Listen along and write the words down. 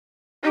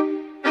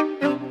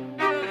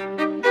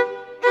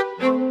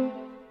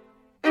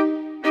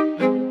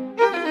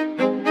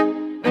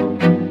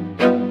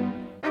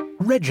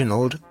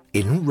Reginald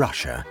in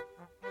Russia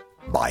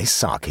by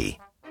Saki.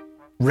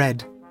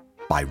 Read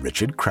by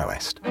Richard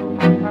Crowest.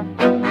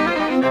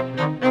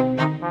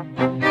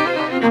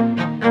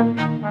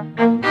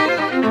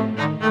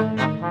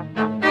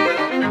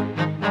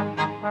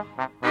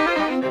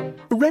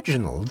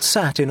 Reginald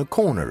sat in a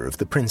corner of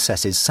the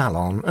princess's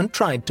salon and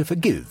tried to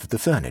forgive the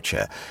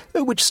furniture,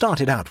 which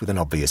started out with an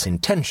obvious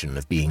intention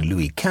of being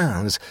Louis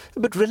XV,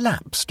 but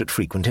relapsed at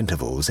frequent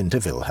intervals into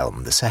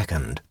Wilhelm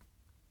II.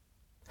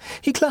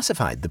 He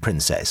classified the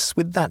princess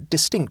with that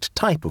distinct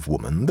type of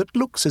woman that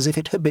looks as if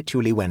it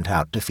habitually went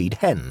out to feed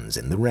hens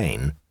in the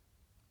rain.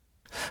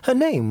 Her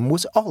name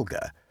was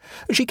Olga.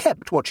 She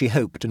kept what she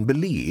hoped and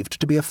believed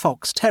to be a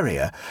fox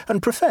terrier,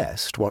 and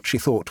professed what she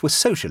thought were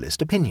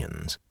socialist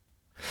opinions.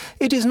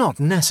 It is not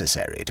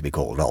necessary to be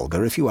called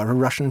Olga if you are a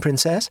Russian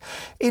princess.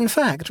 In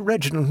fact,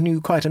 Reginald knew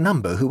quite a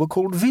number who were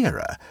called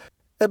Vera,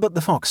 but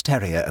the fox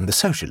terrier and the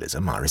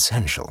socialism are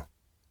essential.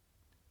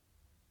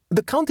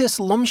 "The Countess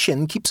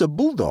Lomshen keeps a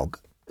bulldog,"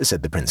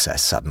 said the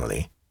princess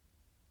suddenly.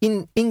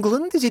 "In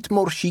England, is it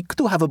more chic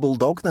to have a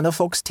bulldog than a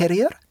fox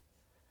terrier?"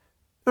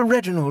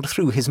 Reginald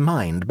threw his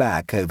mind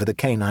back over the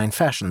canine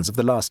fashions of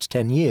the last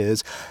 10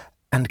 years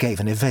and gave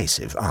an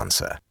evasive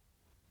answer.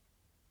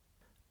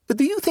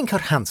 "Do you think her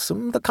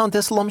handsome, the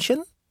Countess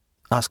Lomshen?"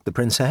 asked the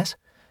princess.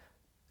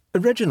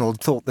 Reginald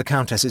thought the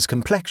countess's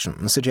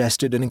complexion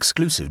suggested an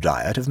exclusive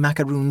diet of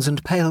macaroons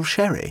and pale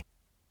sherry.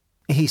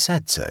 He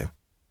said so.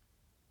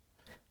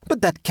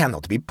 "But that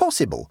cannot be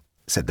possible,"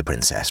 said the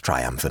princess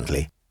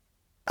triumphantly.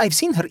 "I've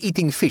seen her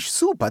eating fish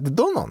soup at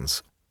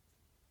Donon's."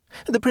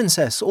 The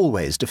princess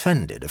always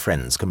defended a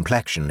friend's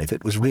complexion if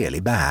it was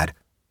really bad.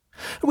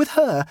 With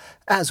her,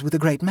 as with a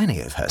great many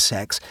of her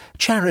sex,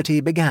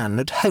 charity began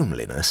at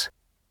homeliness,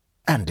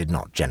 and did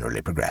not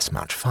generally progress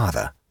much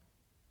farther.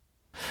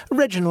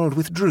 Reginald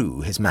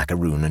withdrew his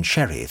macaroon and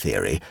sherry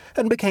theory,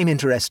 and became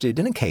interested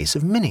in a case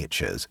of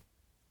miniatures.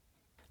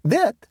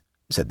 "That,"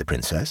 said the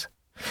princess,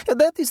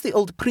 "that is the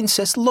old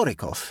Princess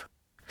Lorikov.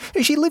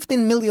 She lived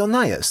in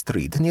Millionaya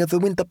Street near the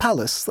Winter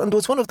Palace, and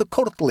was one of the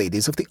court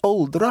ladies of the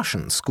old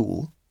Russian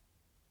school.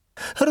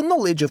 Her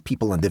knowledge of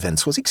people and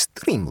events was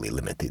extremely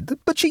limited,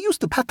 but she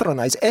used to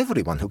patronize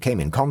everyone who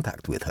came in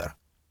contact with her.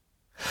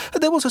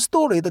 There was a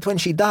story that when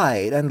she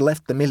died and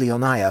left the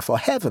Millionaya for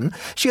heaven,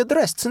 she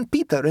addressed St.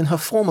 Peter in her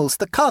formal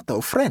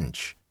staccato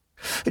French.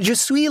 Je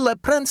suis la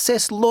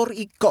princesse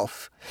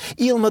Lorikov.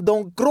 Il me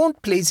donne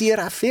grand plaisir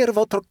à faire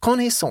votre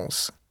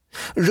connaissance.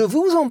 Je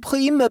vous en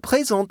prie me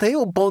présenter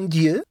au bon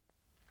Dieu."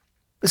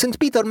 St.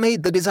 Peter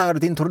made the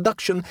desired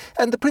introduction,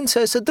 and the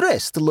princess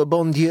addressed le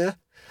bon Dieu.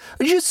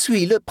 "Je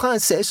suis la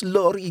princesse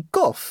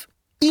Lorikov.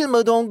 Il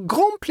me donne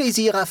grand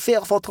plaisir à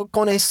faire votre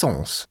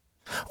connaissance.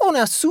 On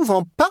a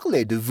souvent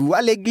parlé de vous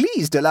à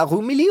l'église de la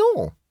Rue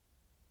Million."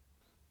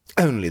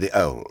 "Only the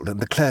old and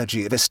the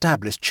clergy of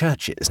established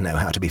churches know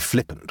how to be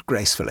flippant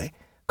gracefully,"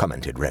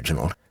 commented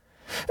Reginald.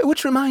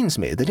 "Which reminds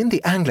me that in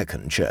the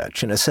Anglican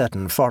Church in a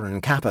certain foreign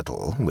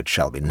capital, which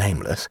shall be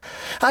nameless,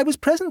 I was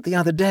present the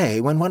other day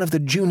when one of the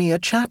junior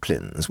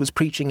chaplains was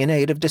preaching in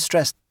aid of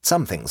distressed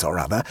somethings or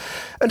other,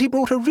 and he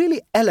brought a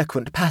really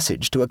eloquent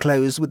passage to a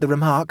close with the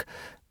remark,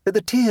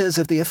 'The tears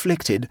of the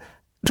afflicted,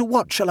 to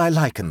what shall I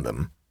liken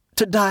them?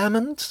 To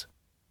diamonds?'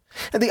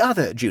 The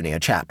other junior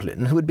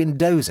chaplain, who had been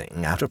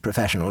dozing out of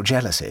professional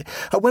jealousy,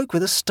 awoke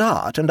with a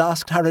start and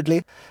asked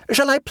hurriedly,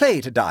 'Shall I play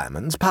to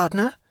diamonds,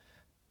 partner?'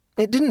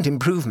 It didn't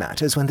improve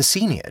matters when the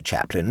senior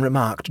chaplain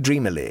remarked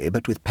dreamily,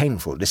 but with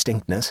painful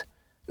distinctness,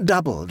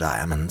 'Double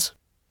diamonds.'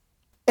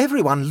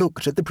 Everyone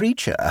looked at the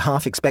preacher,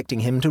 half expecting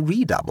him to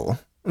redouble,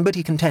 but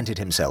he contented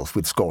himself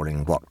with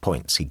scoring what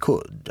points he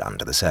could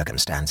under the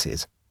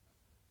circumstances.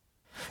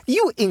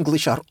 "You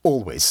English are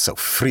always so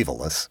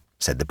frivolous,"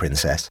 said the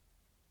princess.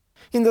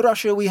 "In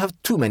Russia we have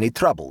too many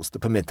troubles to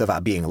permit of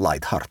our being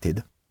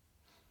light-hearted."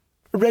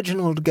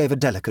 Reginald gave a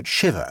delicate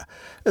shiver,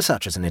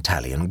 such as an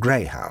Italian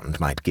greyhound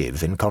might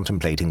give in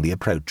contemplating the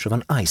approach of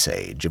an ice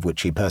age of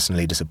which he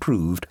personally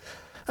disapproved,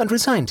 and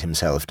resigned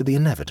himself to the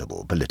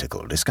inevitable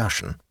political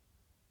discussion.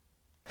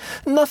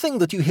 "Nothing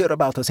that you hear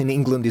about us in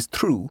England is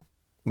true,"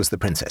 was the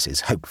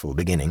princess's hopeful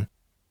beginning.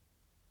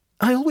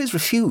 "I always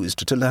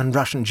refused to learn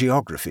Russian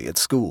geography at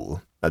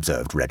school,"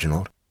 observed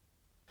Reginald.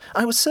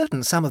 "I was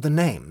certain some of the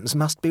names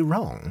must be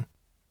wrong."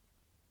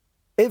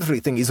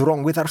 "Everything is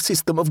wrong with our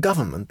system of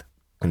government,"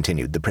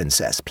 continued the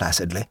princess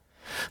placidly.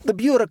 "The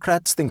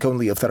bureaucrats think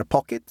only of their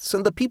pockets,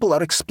 and the people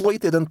are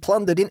exploited and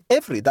plundered in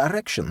every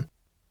direction,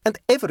 and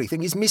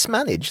everything is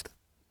mismanaged."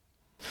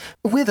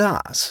 "With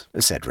us,"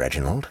 said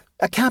Reginald,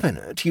 "a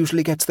cabinet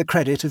usually gets the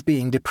credit of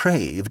being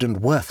depraved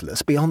and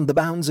worthless beyond the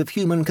bounds of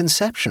human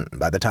conception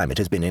by the time it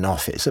has been in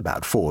office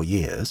about 4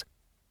 years."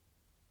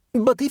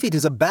 "But if it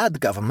is a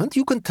bad government,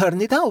 you can turn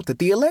it out at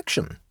the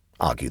election,"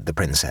 argued the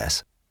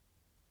princess.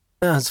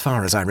 "As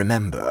far as I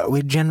remember,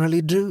 we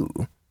generally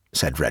do,"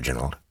 said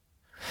Reginald.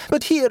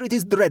 "But here it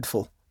is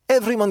dreadful.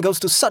 Everyone goes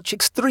to such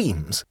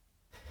extremes.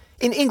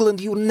 In England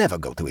you never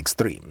go to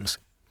extremes."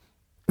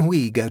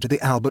 "We go to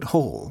the Albert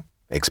Hall,"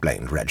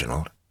 explained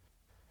Reginald.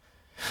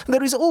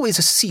 "There is always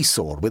a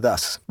seesaw with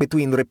us,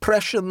 between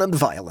repression and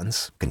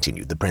violence,"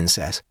 continued the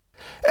princess.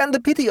 "And the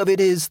pity of it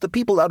is the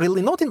people are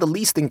really not in the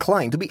least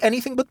inclined to be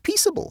anything but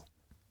peaceable.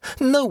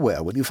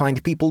 Nowhere will you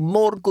find people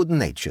more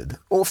good-natured,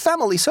 or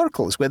family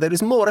circles where there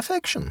is more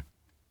affection."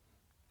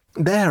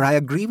 "There I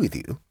agree with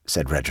you,"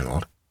 said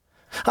Reginald.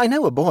 "I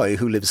know a boy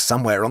who lives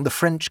somewhere on the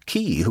French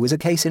quay who is a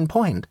case in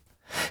point.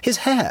 His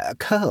hair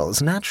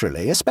curls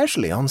naturally,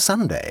 especially on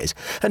Sundays,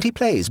 and he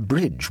plays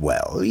bridge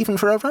well, even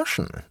for a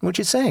Russian, which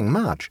is saying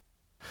much.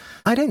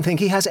 I don't think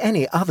he has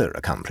any other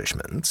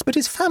accomplishments, but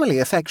his family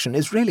affection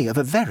is really of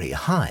a very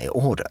high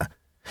order.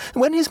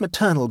 When his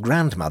maternal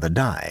grandmother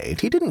died,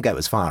 he didn't go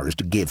as far as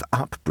to give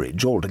up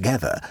bridge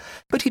altogether,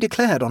 but he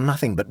declared on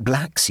nothing but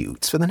black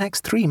suits for the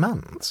next 3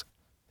 months.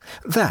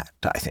 That,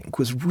 I think,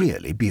 was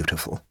really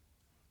beautiful."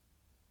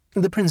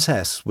 The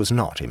princess was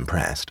not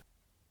impressed.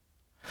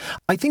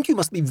 "I think you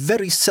must be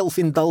very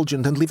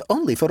self-indulgent and live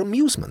only for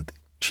amusement,"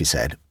 she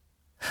said.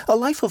 "A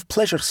life of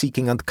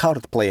pleasure-seeking and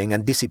card-playing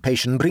and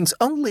dissipation brings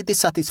only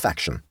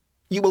dissatisfaction.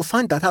 You will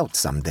find that out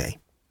some day."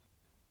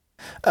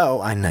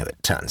 "Oh, I know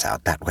it turns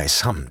out that way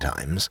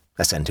sometimes,"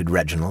 assented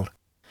Reginald.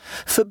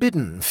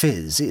 "Forbidden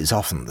fizz is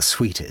often the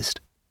sweetest."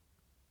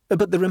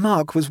 But the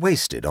remark was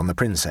wasted on the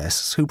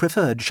princess, who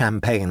preferred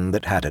champagne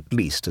that had at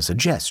least a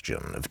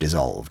suggestion of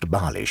dissolved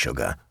barley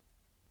sugar.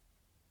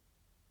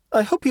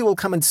 "I hope you will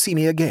come and see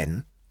me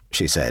again,"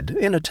 she said,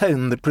 in a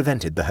tone that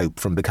prevented the hope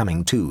from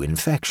becoming too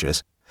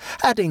infectious,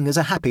 adding as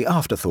a happy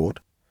afterthought,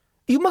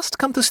 "You must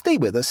come to stay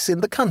with us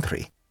in the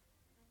country."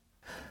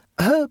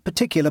 Her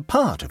particular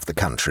part of the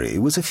country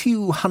was a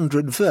few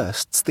hundred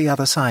versts the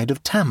other side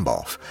of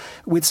Tambov,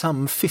 with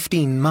some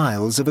 15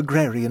 miles of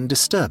agrarian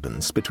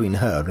disturbance between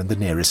her and the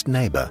nearest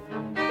neighbour.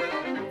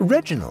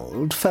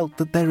 Reginald felt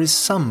that there is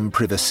some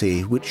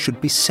privacy which should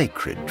be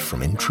sacred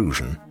from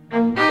intrusion.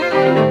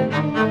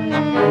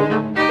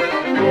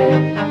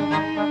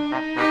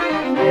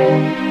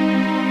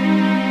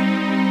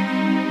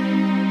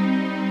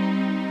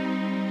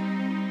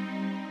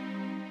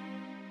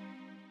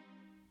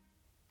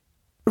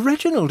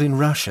 Reginald in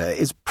Russia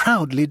is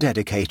proudly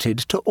dedicated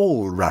to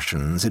all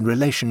Russians in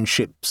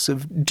relationships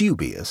of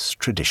dubious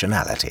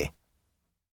traditionality.